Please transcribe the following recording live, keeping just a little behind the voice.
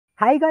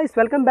Hi guys,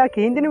 welcome back.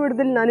 ಹಿಂದಿನ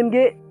ವಿಡಿಯೋದಲ್ಲಿ ನಾನು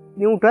ನಿಮಗೆ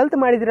ನೀವು 12th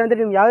ಮಾಡಿದ್ದೀರಾ ಅಂದರೆ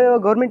ನೀವು ಯಾವ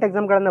ಗೌರ್ಮೆಂಟ್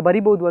ಎಕ್ಸಾಮ್ಗಳನ್ನು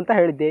ಬರಿಬೋದು ಅಂತ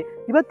ಹೇಳಿದ್ದೆ.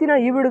 ಇವತ್ತಿನ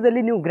ಈ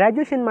ವಿಡಿಯೋದಲ್ಲಿ ನೀವು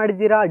ಗ್ರ್ಯಾಜುಯೇಷನ್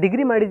ಮಾಡಿದ್ದೀರಾ,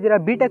 ಡಿಗ್ರಿ ಮಾಡಿದ್ದೀರಾ,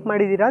 BTech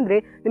ಮಾಡಿದ್ದೀರಾ ಅಂದರೆ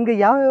ನಿಮಗೆ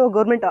ಯಾವ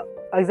ಗೌರ್ಮೆಂಟ್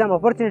ಎಕ್ಸಾಮ್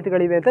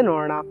ಅಪರ್ಚುನಿಟಿಗಳಿವೆ ಅಂತ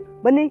ನೋಡೋಣ.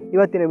 ಬನ್ನಿ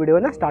ಇವತ್ತಿನ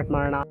ವಿಡಿಯೋನ ಸ್ಟಾರ್ಟ್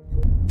ಮಾಡೋಣ.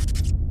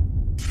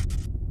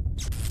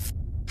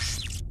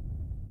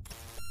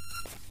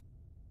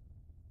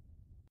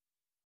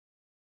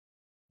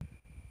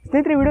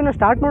 ಸ್ನೇಹಿತರೆ, ವಿಡಿಯೋನ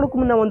ಸ್ಟಾರ್ಟ್ ಮಾಡೋಕ್ಕೂ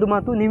ಮುನ್ನ ಒಂದು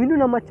ಮಾತು, ನೀವಿನ್ನೂ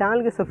ನಮ್ಮ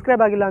ಚಾನಲ್ಗೆ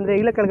ಸಬ್ಸ್ಕ್ರೈಬ್ ಆಗಿಲ್ಲ ಅಂದರೆ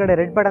ಈಗಲೇ ಕೆಳಗಡೆ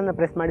ರೆಡ್ ಬಟನ್ನ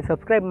ಪ್ರೆಸ್ ಮಾಡಿ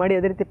ಸಬ್ಸ್ಕ್ರೈಬ್ ಮಾಡಿ,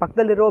 ಅದೇ ರೀತಿ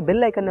ಪಕ್ಕದಲ್ಲಿರೋ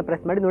ಬೆಲ್ ಐಕನ್ನ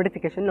ಪ್ರೆಸ್ ಮಾಡಿ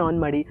ನೋಟಿಫಿಕೇಷನ್ ಆನ್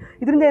ಮಾಡಿ.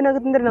 ಇದರಿಂದ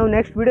ಏನಾಗುತ್ತೆ ಅಂದರೆ ನಾವು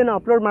ನೆಕ್ಸ್ಟ್ ವಿಡಿಯೋನ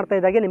ಅಪ್ಲೋಡ್ ಮಾಡ್ತಾ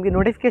ಇದ್ದಾಗೆ ನಿಮಗೆ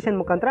ನೋಟಿಫಿಕೇಷನ್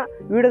ಮುಖಾಂತರ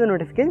ವಿಡಿಯೋದ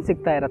ನೋಟಿಫಿಕೇಷನ್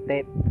ಸಿಗ್ತಾ ಇರುತ್ತೆ.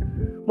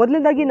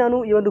 ಮೊದಲನೇದಾಗಿ ನಾನು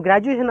ಈ ಒಂದು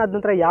ಗ್ರ್ಯಾಜುಯೇಷನ್ ಆದ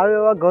ನಂತರ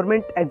ಯಾವ್ಯಾವ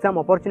ಗೌರ್ಮೆಂಟ್ ಎಕ್ಸಾಮ್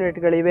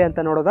ಅಪರ್ಚುನಿಟಿಗಳಿವೆ ಅಂತ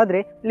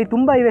ನೋಡೋದಾದರೆ ಇಲ್ಲಿ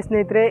ತುಂಬ ಇವೆ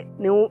ಸ್ನೇಹಿತರೆ.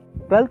 ನೀವು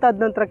 12th ಆದ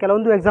ನಂತರ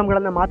ಕೆಲವೊಂದು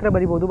ಎಕ್ಸಾಮ್ಗಳನ್ನು ಮಾತ್ರ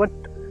ಬರಿಬೋದು, ಬಟ್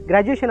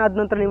ಗ್ರ್ಯಾಜುಯೇಷನ್ ಆದ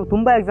ನಂತರ ನೀವು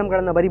ತುಂಬ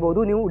ಎಕ್ಸಾಮ್ಗಳನ್ನು ಬರಿಬೋದು.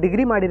 ನೀವು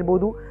ಡಿಗ್ರಿ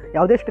ಮಾಡಿರ್ಬೋದು,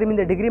 ಯಾವುದೇ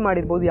ಸ್ಟ್ರೀಮಿಂದ ಡಿಗ್ರಿ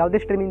ಮಾಡಿರ್ಬೋದು,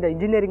 ಯಾವುದೇ ಸ್ಟ್ರೀಮಿಂದ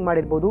ಇಂಜಿನಿಯರಿಂಗ್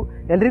ಮಾಡಿರ್ಬೋದು,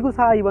 ಎಲ್ಲರಿಗೂ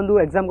ಸಹ ಈ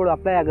ಒಂದು ಎಕ್ಸಾಮ್ಗಳು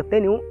ಅಪ್ಲೈ ಆಗುತ್ತೆ.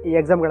 ನೀವು ಈ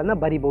ಎಕ್ಸಾಮ್ಗಳನ್ನು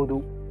ಬರಿಬೋದು.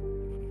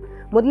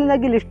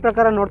 ಮೊದಲನೇದಾಗಿ ಲಿಸ್ಟ್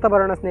ಪ್ರಕಾರ ನೋಡ್ತಾ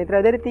ಬರೋಣ ಸ್ನೇಹಿತರೆ.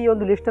 ಅದೇ ರೀತಿ ಈ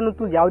ಒಂದು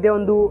ಲಿಸ್ಟನ್ನು ಯಾವುದೇ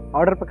ಒಂದು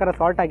ಆರ್ಡರ್ ಪ್ರಕಾರ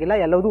ಸಾರ್ಟ್ ಆಗಿಲ್ಲ,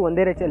 ಎಲ್ಲವೂ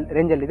ಒಂದೇ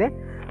ರೇಂಜಲ್ಲಿದೆ.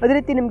 ಅದೇ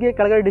ರೀತಿ ನಿಮಗೆ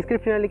ಕೆಳಗಡೆ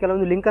ಡಿಸ್ಕ್ರಿಪ್ಷನಲ್ಲಿ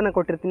ಕೆಲವೊಂದು ಲಿಂಕನ್ನು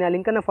ಕೊಟ್ಟಿರ್ತೀನಿ. ಆ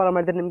ಲಿಂಕನ್ನು ಫಾಲೋ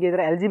ಮಾಡಿದ್ರೆ ನಿಮಗೆ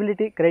ಇದರ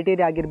ಎಲಿಜಿಬಿಲಿಟಿ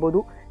ಕ್ರೈಟೀರಿಯಾ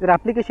ಆಗಿರ್ಬೋದು, ಇದರ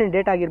ಅಪ್ಲಿಕೇಶನ್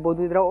ಡೇಟ್ ಆಗಿರ್ಬೋದು,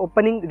 ಇದರ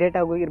ಓಪನಿಂಗ್ ಡೇಟ್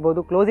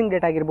ಆಗಿರ್ಬೋದು, ಕ್ಲೋಸಿಂಗ್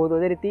ಡೇಟ್ ಆಗಿರ್ಬೋದು,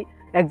 ಅದೇ ರೀತಿ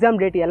ಎಕ್ಸಾಮ್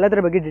ಡೇಟ್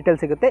ಎಲ್ಲದರ ಬಗ್ಗೆ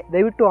ಡೀಟೇಲ್ ಸಿಗುತ್ತೆ.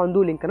 ದಯವಿಟ್ಟು ಆ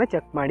ಒಂದು ಲಿಂಕನ್ನು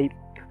ಚೆಕ್ ಮಾಡಿ.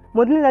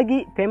 ಮೊದಲನೇದಾಗಿ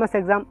famous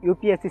exam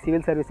UPSC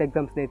civil service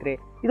exam ಸ್ನೇಹಿತರೆ.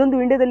 ಇದೊಂದು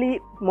ಇಂಡಿಯಾದಲ್ಲಿ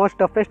ಮೋಸ್ಟ್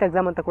ಟಫೆಸ್ಟ್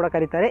ಎಕ್ಸಾಮ್ ಅಂತ ಕೂಡ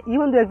ಕರೀತಾರೆ. ಈ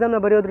ಒಂದು ಎಕ್ಸಾಮ್ನ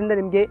ಬರೆಯೋದ್ರಿಂದ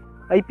ನಿಮಗೆ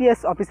IPS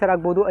ಆಫೀಸರ್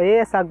ಆಗ್ಬೋದು,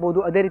 IAS ಆಗ್ಬೋದು,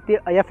 ಅದೇ ರೀತಿ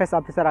IFS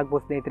ಆಫೀಸರ್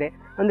ಆಗ್ಬೋದು ಸ್ನೇಹಿತರೆ.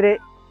 ಅಂದರೆ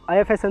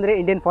IFS ಅಂದರೆ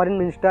ಇಂಡಿಯನ್ ಫಾರಿನ್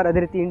ಮಿನಿಸ್ಟರ್,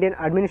 ಅದೇ ರೀತಿ ಇಂಡಿಯನ್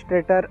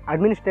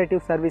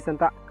ಅಡ್ಮಿನಿಸ್ಟ್ರೇಟಿವ್ ಸರ್ವಿಸ್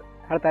ಅಂತ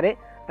ಹೇಳ್ತಾರೆ.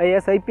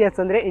 IPS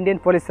ಅಂದರೆ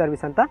ಇಂಡಿಯನ್ ಪೊಲೀಸ್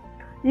ಸರ್ವಿಸ್ ಅಂತ.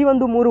 ಈ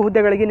ಒಂದು 3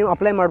 ಹುದ್ದೆಗಳಿಗೆ ನೀವು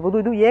ಅಪ್ಲೈ ಮಾಡ್ಬೋದು.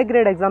 ಇದು A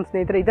ಗ್ರೇಡ್ ಎಕ್ಸಾಮ್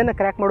ಸ್ನೇಹಿತರೆ. ಇದನ್ನು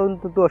ಕ್ರ್ಯಾಕ್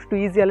ಮಾಡುವಂಥದ್ದು ಅಷ್ಟು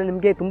ಈಸಿ ಅಲ್ಲ,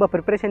 ನಿಮಗೆ ತುಂಬ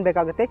ಪ್ರಿಪ್ರೇಷನ್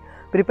ಬೇಕಾಗುತ್ತೆ.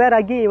 ಪ್ರಿಪೇರ್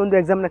ಆಗಿ ಈ ಒಂದು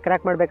ಎಕ್ಸಾಮ್ನ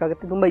ಕ್ರ್ಯಾಕ್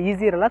ಮಾಡಬೇಕಾಗುತ್ತೆ. ತುಂಬ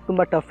ಈಸಿ ಇರಲ್ಲ,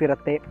 ತುಂಬ ಟಫ್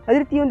ಇರುತ್ತೆ. ಅದೇ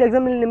ರೀತಿ ಈ ಒಂದು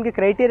ಎಕ್ಸಾಮಲ್ಲಿ ನಿಮಗೆ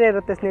ಕ್ರೈಟೀರಿಯಾ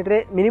ಇರುತ್ತೆ ಸ್ನೇಹಿತರೆ.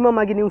 ಮಿನಿಮಮ್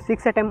ಆಗಿ ನೀವು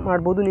 6 ಅಟೆಂಪ್ಟ್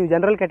ಮಾಡ್ಬೋದು, ನೀವು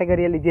ಜನರಲ್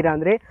ಕ್ಯಾಟಗರಿಯಲ್ಲಿ ಇದ್ದೀರಾ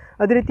ಅಂದರೆ.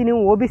 ಅದೇ ರೀತಿ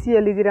ನೀವು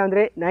OBCಯಲ್ಲಿ ಇದ್ದೀರಾ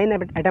ಅಂದರೆ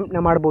 9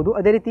 ಅಟೆಂಪ್ಟ್ನ ಮಾಡ್ಬೋದು.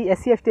 ಅದೇ ರೀತಿ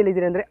SC ST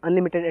ಇದ್ದೀರಾ ಅಂದರೆ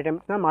ಅನ್ಲಿಮಿಟೆಡ್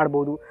ಅಟೆಂಪ್ಟ್ನ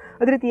ಮಾಡ್ಬೋದು.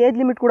 ಅದೇ ರೀತಿ ಏಜ್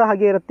ಲಿಮಿಟ್ ಕೂಡ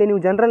ಹಾಗೆ ಇರುತ್ತೆ.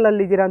 ನೀವು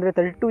ಜನರಲಲ್ಲಿ ಇದ್ದೀರಾ ಅಂದರೆ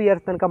 32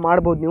 ಇಯರ್ಸ್ ತನಕ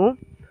ಮಾಡ್ಬೋದು ನೀವು.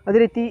 ಅದೇ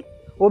ರೀತಿ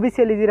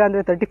OBCಯಲ್ಲಿ ಇದ್ದೀರಾ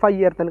ಅಂದರೆ 35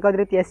 ಇಯರ್ ತನಕ. ಅದೇ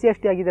ರೀತಿ SC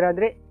ST ಆಗಿದ್ದೀರಾ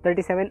ಅಂದರೆ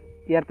 37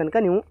 ಇಯರ್ ತನಕ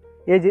ನೀವು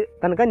ಏಜ್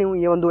ತನಕ ನೀವು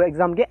ಈ ಒಂದು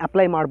ಎಕ್ಸಾಮ್ಗೆ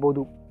ಅಪ್ಲೈ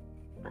ಮಾಡ್ಬೋದು.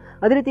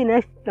 ಅದೇ ರೀತಿ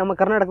ನೆಕ್ಸ್ಟ್ ನಮ್ಮ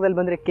ಕರ್ನಾಟಕದಲ್ಲಿ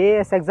ಬಂದರೆ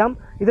KS ಎಕ್ಸಾಮ್.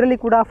 ಇದರಲ್ಲಿ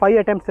ಕೂಡ 5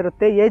 ಅಟೆಂಪ್ಟ್ಸ್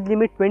ಇರುತ್ತೆ. ಏಜ್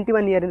ಲಿಮಿಟ್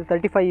 21 ಇಯರಿಂದ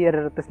 35 ಇಯರ್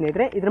ಇರುತ್ತೆ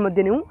ಸ್ನೇಹಿತರೆ. ಇದರ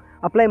ಮಧ್ಯೆ ನೀವು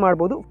ಅಪ್ಲೈ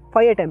ಮಾಡ್ಬೋದು.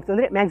 5 ಅಟೆಂಪ್ಟ್ಸ್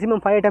ಅಂದರೆ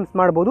ಮ್ಯಾಕ್ಸಿಮಮ್ 5 ಅಟೆಂಪ್ಟ್ಸ್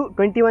ಮಾಡ್ಬೋದು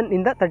 21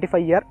 ಇಂದ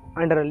 35 ಇಯರ್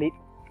ಅಂಡರಲ್ಲಿ.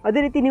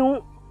 ಅದೇ ರೀತಿ ನೀವು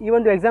ಈ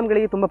ಒಂದು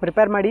ಎಕ್ಸಾಮ್ಗಳಿಗೆ ತುಂಬ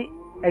ಪ್ರಿಪೇರ್ ಮಾಡಿ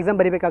ಎಕ್ಸಾಮ್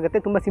ಬರೀಬೇಕಾಗುತ್ತೆ.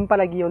 ತುಂಬ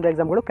ಸಿಂಪಲಾಗಿ ಈ ಒಂದು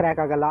ಎಕ್ಸಾಮ್ಗಳು ಕ್ರ್ಯಾಕ್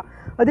ಆಗಲ್ಲ.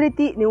 ಅದೇ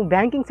ರೀತಿ ನೀವು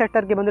ಬ್ಯಾಂಕಿಂಗ್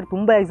ಸೆಕ್ಟರ್ಗೆ ಬಂದರೆ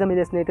ತುಂಬ ಎಕ್ಸಾಮ್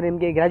ಇದೆ ಸ್ನೇಹಿತರೆ.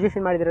 ನಿಮಗೆ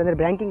ಗ್ರ್ಯಾಜುಯೇಷನ್ ಮಾಡಿದರೆ ಅಂದರೆ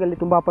ಬ್ಯಾಂಕಿಂಗಲ್ಲಿ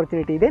ತುಂಬ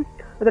ಆಪರ್ಚುನಿಟಿ ಇದೆ.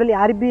 ಅದರಲ್ಲಿ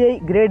RBI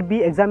ಗ್ರೇಡ್ B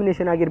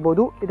ಎಕ್ಸಾಮಿನೇಷನ್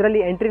ಆಗಿರ್ಬೋದು.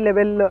 ಇದರಲ್ಲಿ ಎಂಟ್ರಿ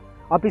ಲೆವೆಲ್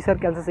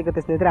ಆಫೀಸರ್ ಕೆಲಸ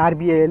ಸಿಗುತ್ತೆ ಸ್ನೇಹಿತರೆ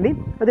RBIಯಲ್ಲಿ.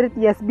 ಅದೇ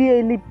ರೀತಿ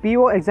SBIಯಲ್ಲಿ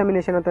PO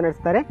ಎಕ್ಸಾಮಿನೇಷನ್ ಅಂತ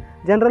ನಡೆಸ್ತಾರೆ.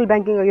 ಜನರಲ್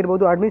ಬ್ಯಾಂಕಿಂಗ್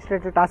ಆಗಿರ್ಬೋದು,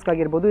 ಅಡ್ಮಿನಿಸ್ಟ್ರೇಟಿವ್ ಟಾಸ್ಕ್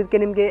ಆಗಿರ್ಬೋದು.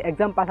 ಇದಕ್ಕೆ ನಿಮಗೆ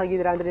ಎಕ್ಸಾಮ್ ಪಾಸ್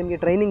ಆಗಿದ್ದೀರಾ ಅಂದರೆ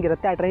ನಿಮಗೆ ಟ್ರೈನಿಂಗ್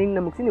ಇರುತ್ತೆ. ಆ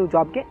ಟ್ರೈನಿಂಗ್ನ ಮುಗಿಸಿ ನೀವು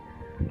ಜಾಬ್ಗೆ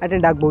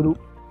ಅಟೆಂಡ್ ಆಗ್ಬೋದು.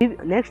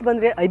 ನೆಕ್ಸ್ಟ್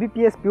ಬಂದರೆ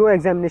IBPS PO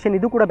ಎಕ್ಸಾಮಿನೇಷನ್.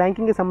 ಇದು ಕೂಡ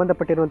ಬ್ಯಾಂಕಿಂಗ್ಗೆ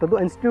ಸಂಬಂಧಪಟ್ಟಿರುವಂಥದ್ದು.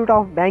 Institute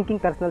of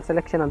banking personal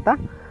selection ಅಂತ.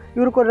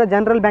 ಇವರು ಕೂಡ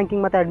ಜನರಲ್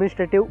ಬ್ಯಾಂಕಿಂಗ್ ಮತ್ತು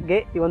ಅಡ್ಮಿನಿಸ್ಟ್ರೇಟಿವ್ಗೆ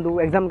ಈ ಒಂದು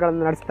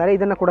ಎಕ್ಸಾಮ್ಗಳನ್ನು ನಡೆಸ್ತಾರೆ.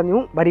 ಇದನ್ನು ಕೂಡ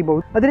ನೀವು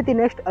ಬರೀಬಹುದು. ಅದೇ ರೀತಿ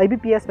ನೆಕ್ಸ್ಟ್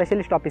IBPS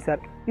ಸ್ಪೆಷಲಿಸ್ಟ್ ಆಫೀಸರ್.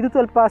 ಇದು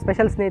ಸ್ವಲ್ಪ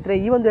ಸ್ಪೆಷಲ್ ಸ್ನೇಹಿತರೆ.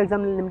 ಈ ಒಂದು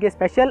ಎಕ್ಸಾಮ್ನಲ್ಲಿ ನಿಮಗೆ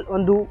ಸ್ಪೆಷಲ್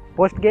ಒಂದು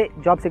ಪೋಸ್ಟ್ಗೆ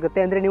ಜಾಬ್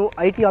ಸಿಗುತ್ತೆ. ಅಂದರೆ ನೀವು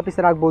IT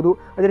ಆಫೀಸರ್ ಆಗ್ಬೋದು,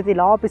 ಅದೇ ರೀತಿ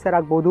ಲಾ ಆಫೀಸರ್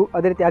ಆಗ್ಬೋದು,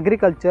 ಅದೇ ರೀತಿ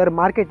ಅಗ್ರಿಕಲ್ಚರ್,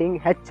 ಮಾರ್ಕೆಟಿಂಗ್,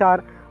 HR,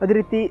 ಅದೇ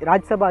ರೀತಿ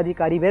ರಾಜ್ಯಸಭಾ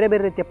ಅಧಿಕಾರಿ, ಬೇರೆ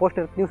ಬೇರೆ ರೀತಿಯ ಪೋಸ್ಟ್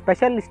ಇರುತ್ತೆ. ನೀವು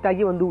ಸ್ಪೆಷಲಿಸ್ಟ್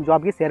ಆಗಿ ಒಂದು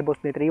ಜಾಬ್ಗೆ ಸೇರ್ಬೋದು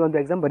ಸ್ನೇಹಿತರೆ ಈ ಒಂದು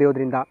ಎಕ್ಸಾಮ್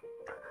ಬರೆಯೋದ್ರಿಂದ.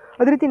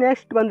 ಅದೇ ರೀತಿ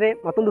ನೆಕ್ಸ್ಟ್ ಬಂದರೆ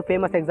ಮತ್ತೊಂದು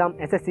ಫೇಮಸ್ ಎಕ್ಸಾಮ್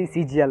SSC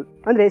CGL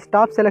ಅಂದರೆ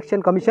staff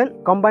selection commission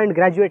combined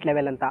graduate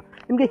level ಅಂತ.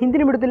 ನಿಮಗೆ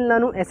ಹಿಂದಿನ ವಿಡಿಯೋದಲ್ಲಿ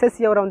ನಾನು SSC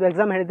ಅವರ ಒಂದು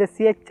ಎಕ್ಸಾಮ್ ಹೇಳಿದ್ದೆ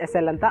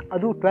CHSL ಅಂತ.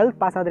 ಅದು 12th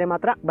ಪಾಸ್ ಆದರೆ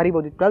ಮಾತ್ರ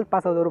ಬರಿಬೋದಿತ್ತು, 12th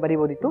ಪಾಸ್ ಆದವರು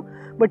ಬರಿಬೋದಿತ್ತು.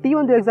 ಬಟ್ ಈ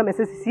ಒಂದು ಎಕ್ಸಾಮ್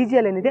SSC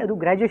CGL ಏನಿದೆ ಅದು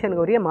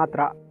ಗ್ರ್ಯಾಜುಯೇಷನ್ಗವರಿಗೆ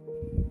ಮಾತ್ರ.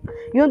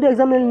 ಈ ಒಂದು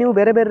ಎಕ್ಸಾಮ್ನಲ್ಲಿ ನೀವು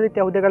ಬೇರೆ ಬೇರೆ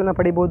ರೀತಿಯ ಹುದ್ದೆಗಳನ್ನು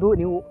ಪಡಿಬೋದು.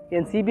 ನೀವು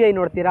ಏನು CBI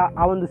ನೋಡ್ತೀರಾ,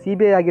 ಆ ಒಂದು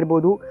CBI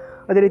ಆಗಿರ್ಬೋದು,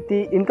 ಅದೇ ರೀತಿ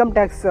ಇನ್ಕಮ್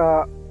ಟ್ಯಾಕ್ಸ್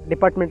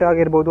ಡಿಪಾರ್ಟ್ಮೆಂಟ್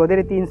ಆಗಿರ್ಬೋದು, ಅದೇ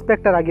ರೀತಿ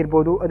ಇನ್ಸ್ಪೆಕ್ಟರ್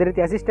ಆಗಿರ್ಬೋದು, ಅದೇ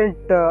ರೀತಿ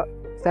ಅಸಿಸ್ಟೆಂಟ್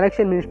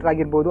ಸೆಲೆಕ್ಷನ್ ಮಿನಿಸ್ಟರ್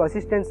ಆಗಿರ್ಬೋದು,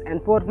 ಅಸಿಸ್ಟೆಂಟ್ಸ್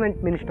ಎನ್ಫೋರ್ಸ್ಮೆಂಟ್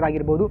ಮಿನಿಸ್ಟರ್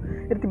ಆಗಿರ್ಬೋದು.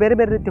 ಈ ರೀತಿ ಬೇರೆ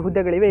ಬೇರೆ ರೀತಿಯ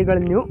ಹುದ್ದೆಗಳಿವೆ,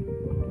 ಇವುಗಳನ್ನು ನೀವು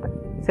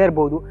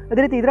ಸೇರ್ಬೋದು.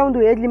 ಅದೇ ರೀತಿ ಇದರ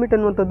ಒಂದು ಏಜ್ ಲಿಮಿಟ್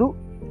ಅನ್ನುವಂಥದ್ದು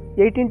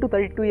 18 to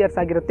 32 ಇಯರ್ಸ್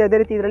ಆಗಿರುತ್ತೆ. ಅದೇ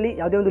ರೀತಿ ಇದರಲ್ಲಿ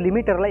ಯಾವುದೇ ಒಂದು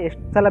ಲಿಮಿಟ್ ಇರಲ್ಲ,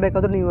 ಎಷ್ಟು ಸಲ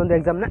ಬೇಕಾದರೂ ನೀವು ಒಂದು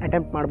ಎಕ್ಸಾಮ್ನ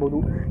ಅಟೆಂಪ್ಟ್ ಮಾಡ್ಬೋದು.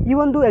 ಈ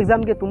ಒಂದು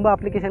ಎಕ್ಸಾಮ್ಗೆ ತುಂಬ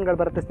ಅಪ್ಲಿಕೇಶನ್ಗಳು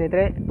ಬರುತ್ತೆ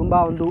ಸ್ನೇಹಿತರೆ. ತುಂಬ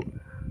ಒಂದು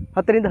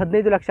 10 ರಿಂದ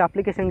 15 ಲಕ್ಷ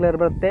ಅಪ್ಲಿಕೇಶನ್ಗಳು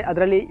ಬರುತ್ತೆ.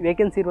 ಅದರಲ್ಲಿ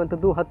ವೇಕೆನ್ಸಿ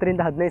ಇರುವಂಥದ್ದು 10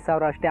 ರಿಂದ 15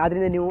 ಸಾವಿರ ಅಷ್ಟೇ.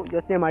 ಆದ್ದರಿಂದ ನೀವು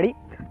ಯೋಚನೆ ಮಾಡಿ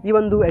ಈ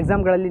ಒಂದು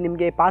ಎಕ್ಸಾಮ್ಗಳಲ್ಲಿ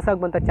ನಿಮಗೆ ಪಾಸ್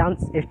ಆಗುವಂಥ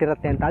ಚಾನ್ಸ್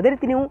ಎಷ್ಟಿರುತ್ತೆ ಅಂತ. ಅದೇ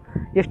ರೀತಿ ನೀವು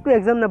ಎಷ್ಟು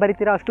ಎಕ್ಸಾಮ್ನ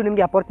ಬರೀತೀರಾ ಅಷ್ಟು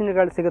ನಿಮಗೆ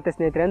ಅಪರ್ಚುನಿಟಿಗಳು ಸಿಗುತ್ತೆ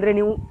ಸ್ನೇಹಿತರೆ. ಅಂದರೆ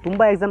ನೀವು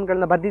ತುಂಬ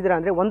ಎಕ್ಸಾಮ್ಗಳನ್ನ ಬರ್ದಿದ್ದೀರಾ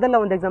ಅಂದರೆ ಒಂದಲ್ಲ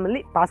ಒಂದು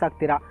ಎಕ್ಸಾಮಲ್ಲಿ ಪಾಸ್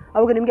ಆಗ್ತೀರಾ,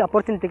 ಅವಾಗ ನಿಮಗೆ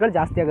ಅಪರ್ಚುನಿಟಿಗಳು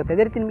ಜಾಸ್ತಿ ಆಗುತ್ತೆ.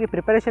 ಅದೇ ರೀತಿ ನಿಮಗೆ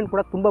ಪ್ರಿಪರೇಷನ್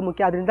ಕೂಡ ತುಂಬ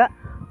ಮುಖ್ಯ. ಅದರಿಂದ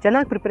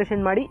ಚೆನ್ನಾಗಿ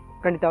ಪ್ರಿಪರೇಷನ್ ಮಾಡಿ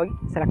ಖಂಡಿತವಾಗಿ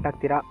ಸೆಲೆಕ್ಟ್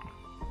ಆಗ್ತೀರಾ.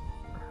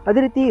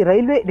 ಅದೇ ರೀತಿ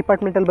ರೈಲ್ವೆ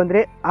ಡಿಪಾರ್ಟ್ಮೆಂಟಲ್ಲಿ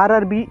ಬಂದರೆ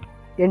RRB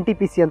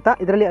NTPC ಅಂತ.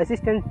 ಇದರಲ್ಲಿ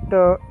ಅಸಿಸ್ಟೆಂಟ್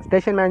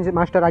ಸ್ಟೇಷನ್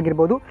ಮಾಸ್ಟರ್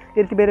ಆಗಿರ್ಬೋದು. ಈ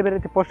ರೀತಿ ಬೇರೆ ಬೇರೆ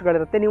ರೀತಿ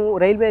ಪೋಸ್ಟ್ಗಳಿರುತ್ತೆ. ನೀವು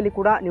ರೈಲ್ವೆಯಲ್ಲಿ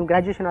ಕೂಡ ನೀವು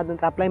ಗ್ರ್ಯಾಜುಯೇಷನ್ ಆದ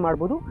ನಂತರ ಅಪ್ಲೈ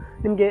ಮಾಡ್ಬೋದು,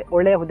 ನಿಮಗೆ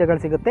ಒಳ್ಳೆಯ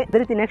ಹುದ್ದೆಗಳು ಸಿಗುತ್ತೆ. ಅದೇ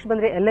ರೀತಿ ನೆಕ್ಸ್ಟ್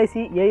ಬಂದರೆ LIC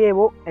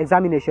AAO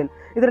ಎಕ್ಸಾಮಿನೇಷನ್.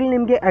 ಇದರಲ್ಲಿ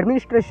ನಿಮಗೆ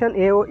ಅಡ್ಮಿನಿಸ್ಟ್ರೇಷನ್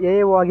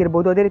AAO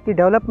ಆಗಿರ್ಬೋದು, ಅದೇ ರೀತಿ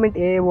ಡೆವಲಪ್ಮೆಂಟ್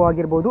AAO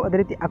ಆಗಿರ್ಬೋದು, ಅದೇ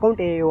ರೀತಿ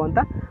ಅಕೌಂಟ್ AAO ಅಂತ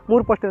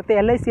 3 ಪೋಸ್ಟ್ ಇರುತ್ತೆ.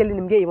 LICಯಲ್ಲಿ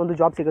ನಿಮಗೆ ಈ ಒಂದು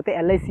ಜಾಬ್ ಸಿಗುತ್ತೆ.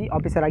 LIC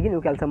ಆಫೀಸರ್ ಆಗಿ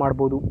ನೀವು ಕೆಲಸ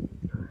ಮಾಡ್ಬೋದು.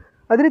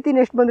 ಅದೇ ರೀತಿ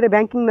ನೆಕ್ಸ್ಟ್ ಬಂದರೆ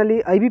ಬ್ಯಾಂಕಿಂಗ್ನಲ್ಲಿ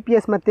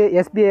IBPS ಮತ್ತು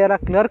SBIರ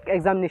ಕ್ಲರ್ಕ್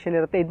ಎಕ್ಸಾಮಿನೇಷನ್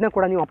ಇರುತ್ತೆ. ಇದನ್ನ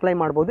ಕೂಡ ನೀವು ಅಪ್ಲೈ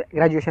ಮಾಡ್ಬೋದು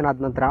ಗ್ರ್ಯಾಜುಯೇಷನ್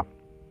ಆದ ನಂತರ.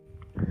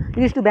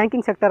 ಇದಿಷ್ಟು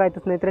ಬ್ಯಾಂಕಿಂಗ್ ಸೆಕ್ಟರ್ ಆಯಿತು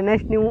ಸ್ನೇಹಿತರೆ.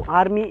 ನೆಕ್ಸ್ಟ್ ನೀವು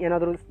ಆರ್ಮಿ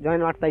ಏನಾದರೂ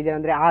ಜಾಯ್ನ್ ಮಾಡ್ತಾ ಇದ್ದೀರಾ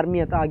ಅಂದರೆ ಆರ್ಮಿ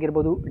ಅಥವಾ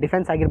ಆಗಿರ್ಬೋದು,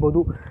 ಡಿಫೆನ್ಸ್ ಆಗಿರ್ಬೋದು,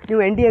 ನೀವು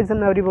ND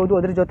ಎಕ್ಸಾಮ್ನ ಬರೀಬೋದು.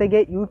 ಅದ್ರ ಜೊತೆಗೆ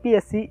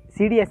UPSC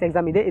CDS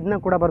ಎಕ್ಸಾಮ್ ಇದೆ, ಇದನ್ನ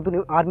ಕೂಡ ಬರೆದು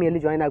ನೀವು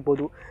ಆರ್ಮಿಯಲ್ಲಿ ಜಾಯ್ನ್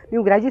ಆಗ್ಬೋದು.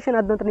 ನೀವು ಗ್ರ್ಯಾಜುಯೇಷನ್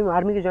ಆದ ನಂತರ ನೀವು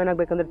ಆರ್ಮಿಗೆ ಜಾಯ್ನ್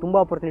ಆಗಬೇಕಂದ್ರೆ ತುಂಬ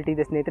ಆಪರ್ಚುನಿಟಿ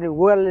ಇದೆ ಸ್ನೇಹಿತರೆ. ನೀವು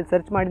ಗೂಗಲಲ್ಲಿ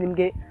ಸರ್ಚ್ ಮಾಡಿ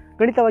ನಿಮಗೆ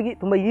ಖಂಡಿತವಾಗಿ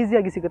ತುಂಬ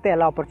ಈಸಿಯಾಗಿ ಸಿಗುತ್ತೆ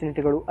ಎಲ್ಲ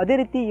ಆಪರ್ಚುನಿಟಿಗಳು. ಅದೇ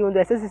ರೀತಿ ಈ ಒಂದು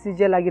SSC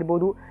CGL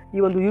ಆಗಿರ್ಬೋದು,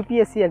 ಈ ಒಂದು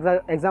UPSC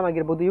ಎಕ್ಸಾಮ್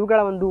ಆಗಿರ್ಬೋದು, ಇವುಗಳ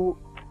ಒಂದು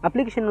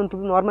ಅಪ್ಲಿಕೇಶನ್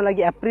ಅಂತೂ ನಾರ್ಮಲ್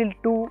ಆಗಿ ಏಪ್ರಿಲ್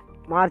ಟು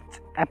ಮಾರ್ಚ್,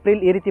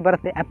 ಏಪ್ರಿಲ್ ಈ ರೀತಿ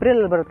ಬರುತ್ತೆ.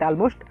 ಏಪ್ರಿಲಲ್ಲಿ ಬರುತ್ತೆ.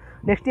 ಆಲ್ಮೋಸ್ಟ್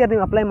ನೆಕ್ಸ್ಟ್ ಇಯರ್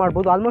ನೀವು ಅಪ್ಲೈ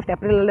ಮಾಡ್ಬೋದು. ಆಲ್ಮೋಸ್ಟ್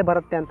ಏಪ್ರಿಲಲ್ಲೇ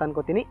ಬರುತ್ತೆ ಅಂತ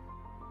ಅನ್ಕೋತೀನಿ.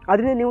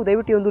 ಅದರಿಂದ ನೀವು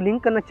ದಯವಿಟ್ಟು ಈ ಒಂದು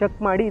ಲಿಂಕನ್ನು ಚೆಕ್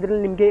ಮಾಡಿ.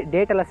 ಇದರಲ್ಲಿ ನಿಮಗೆ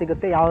ಡೇಟ್ ಎಲ್ಲ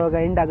ಸಿಗುತ್ತೆ, ಯಾವಾಗ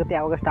ಎಂಡ್ ಆಗುತ್ತೆ,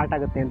 ಯಾವಾಗ ಸ್ಟಾರ್ಟ್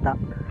ಆಗುತ್ತೆ ಅಂತ.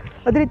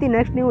 ಅದೇ ರೀತಿ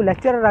ನೆಕ್ಸ್ಟ್ ನೀವು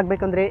ಲೆಕ್ಚರರ್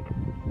ಆಗಬೇಕಂದ್ರೆ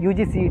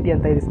UGCET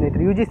ಅಂತ ಇದೆ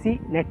ಸ್ನೇಹಿತರೆ, UGC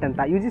ನೆಟ್ ಅಂತ.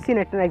 UGC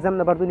ನೆಟ್ನ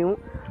ಎಕ್ಸಾಮ್ನ ಬರೆದು ನೀವು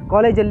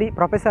ಕಾಲೇಜಲ್ಲಿ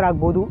ಪ್ರೊಫೆಸರ್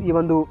ಆಗ್ಬೋದು. ಈ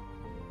ಒಂದು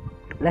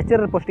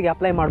ಲೆಕ್ಚರರ್ ಪೋಸ್ಟಿಗೆ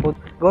ಅಪ್ಲೈ ಮಾಡ್ಬೋದು.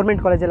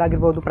 ಗೌರ್ಮೆಂಟ್ ಕಾಲೇಜಲ್ಲಿ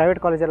ಆಗಿರ್ಬೋದು, ಪ್ರೈವೇಟ್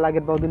ಕಾಲೇಜಲ್ಲಿ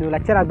ಆಗಿರ್ಬೋದು. ನೀವು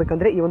ಲೆಕ್ಚರ್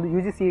ಆಗಬೇಕಂದ್ರೆ ಈ ಒಂದು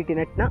UGCET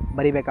ನೆಟ್ನ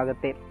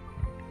ಬರೀಬೇಕಾಗುತ್ತೆ.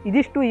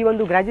 ಇದಿಷ್ಟು ಈ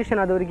ಒಂದು ಗ್ರ್ಯಾಜುಯೇಷನ್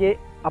ಆದವರಿಗೆ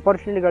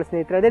ಅಪರ್ಚುನಿಟಿಗಳು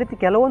ಸ್ನೇಹಿತರೆ. ಅದೇ ರೀತಿ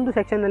ಕೆಲವೊಂದು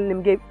ಸೆಕ್ಷನಲ್ಲಿ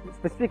ನಿಮಗೆ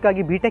ಸ್ಪೆಸಿಫಿಕ್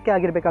ಆಗಿ BTech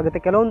ಆಗಿರಬೇಕಾಗುತ್ತೆ.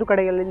 ಕೆಲವೊಂದು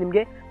ಕಡೆಯಲ್ಲಿ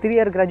ನಿಮಗೆ 3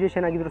 ಇಯರ್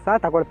ಗ್ರ್ಯಾಜುಯೇಷನ್ ಆಗಿದ್ರು ಸಹ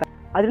ತಗೊಳ್ತಾರೆ.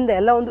 ಅದರಿಂದ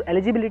ಎಲ್ಲ ಒಂದು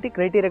ಎಲಿಜಿಬಿಲಿಟಿ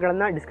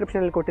ಕ್ರೈಟೀರಿಯಾಗಳನ್ನು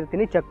ಡಿಸ್ಕ್ರಿಪ್ಷನಲ್ಲಿ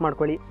ಕೊಟ್ಟಿರ್ತೀನಿ, ಚೆಕ್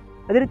ಮಾಡ್ಕೊಳ್ಳಿ.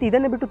 ಅದೇ ರೀತಿ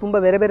ಇದನ್ನು ಬಿಟ್ಟು ತುಂಬ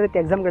ಬೇರೆ ಬೇರೆ ರೀತಿ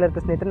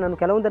ಎಕ್ಸಾಮ್ಗಳಿರುತ್ತೆ ಸ್ನೇಹಿತರೆ. ನಾನು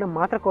ಕೆಲವೊಂದನ್ನು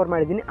ಮಾತ್ರ ಕವರ್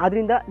ಮಾಡಿದ್ದೀನಿ.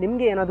 ಆದ್ದರಿಂದ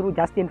ನಿಮಗೆ ಏನಾದರೂ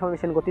ಜಾಸ್ತಿ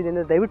ಇನ್ಫಾರ್ಮೇಷನ್ ಗೊತ್ತಿದೆ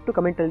ಅಂದರೆ ದಯವಿಟ್ಟು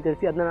ಕಮೆಂಟಲ್ಲಿ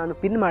ತಿಳಿಸಿ, ಅದನ್ನು ನಾನು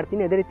ಪಿನ್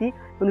ಮಾಡ್ತೀನಿ. ಅದೇ ರೀತಿ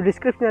ಒಂದು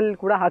ಡಿಸ್ಕ್ರಿಪ್ಷನಲ್ಲಿ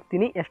ಕೂಡ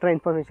ಹಾಕ್ತೀನಿ ಎಕ್ಸ್ಟ್ರಾ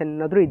ಇನ್ಫಾರ್ಮೇಷನ್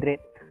ಏನಾದರೂ ಇದ್ದರೆ.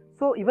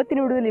 ಸೊ ಇವತ್ತಿನ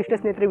ವಿಡಿಯೋದಲ್ಲಿ ಇಷ್ಟೇ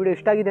ಸ್ನೇಹಿತರೆ. ವಿಡಿಯೋ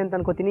ಇಷ್ಟ ಆಗಿದೆ ಅಂತ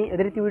ಅನ್ಕೋತೀನಿ.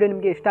 ಅದೇ ರೀತಿ ವಿಡಿಯೋ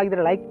ನಿಮಗೆ ಇಷ್ಟ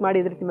ಆಗಿದ್ರೆ ಲೈಕ್ ಮಾಡಿ,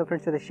 ಅದೇ ರೀತಿ ನಿಮ್ಮ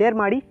ಫ್ರೆಂಡ್ಸ್ ಜೊತೆ ಶೇರ್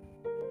ಮಾಡಿ.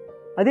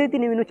 ಅದೇ ರೀತಿ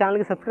ನೀವು ಇನ್ನೂ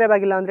ಚಾನಲ್ಗೆ ಸಬ್ಸ್ಕ್ರೈಬ್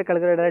ಆಗಿಲ್ಲ ಅಂದರೆ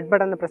ಕೆಳಗಡೆ ರೆಡ್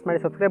ಬಟನ್ನ ಪ್ರೆಸ್ ಮಾಡಿ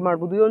ಸಬ್ಸ್ಕ್ರೈಬ್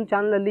ಮಾಡ್ಬೋದು. ಈ ಒಂದು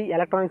ಚಾನಲಲ್ಲಿ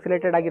ಎಲೆಕ್ಟ್ರಾನಿಕ್ಸ್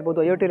ರಿಲೇಟೆಡ್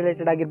ಆಗಿರ್ಬೋದು, IoT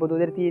ರಿಲೇಟೆಡ್ ಆಗಿರ್ಬೋದು,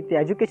 ಅದೇ ರೀತಿ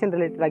ಎಜುಕೇಷನ್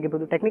ರಿಲೇಟೆಡ್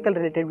ಆಗಿರ್ಬೋದು, ಟೆಕ್ನಿಕಲ್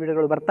ರಿಲೇಟೆಡ್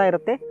ವಿಡಿಯೋಗಳು ಬರ್ತಾ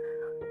ಇರುತ್ತೆ.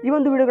 ಈ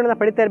ಒಂದು ವಿಡಿಯೋಗಳನ್ನ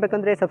ಪಡಿತಾ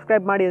ಇರಬೇಕಂದ್ರೆ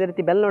ಸಬ್ಸ್ಕ್ರೈಬ್ ಮಾಡಿ, ಅದೇ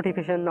ರೀತಿ ಬೆಲ್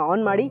ನೋಟಿಫಿಕೇಶನ್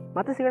ಆನ್ ಮಾಡಿ.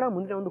 ಮತ್ತೆ ಸಿಗೋಣ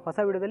ಮುಂದಿನ ಒಂದು ಹೊಸ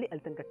ವಿಡಿಯೋದಲ್ಲಿ.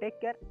 ಅಲ್ಲಿ ತನಕ take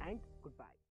care and good bye.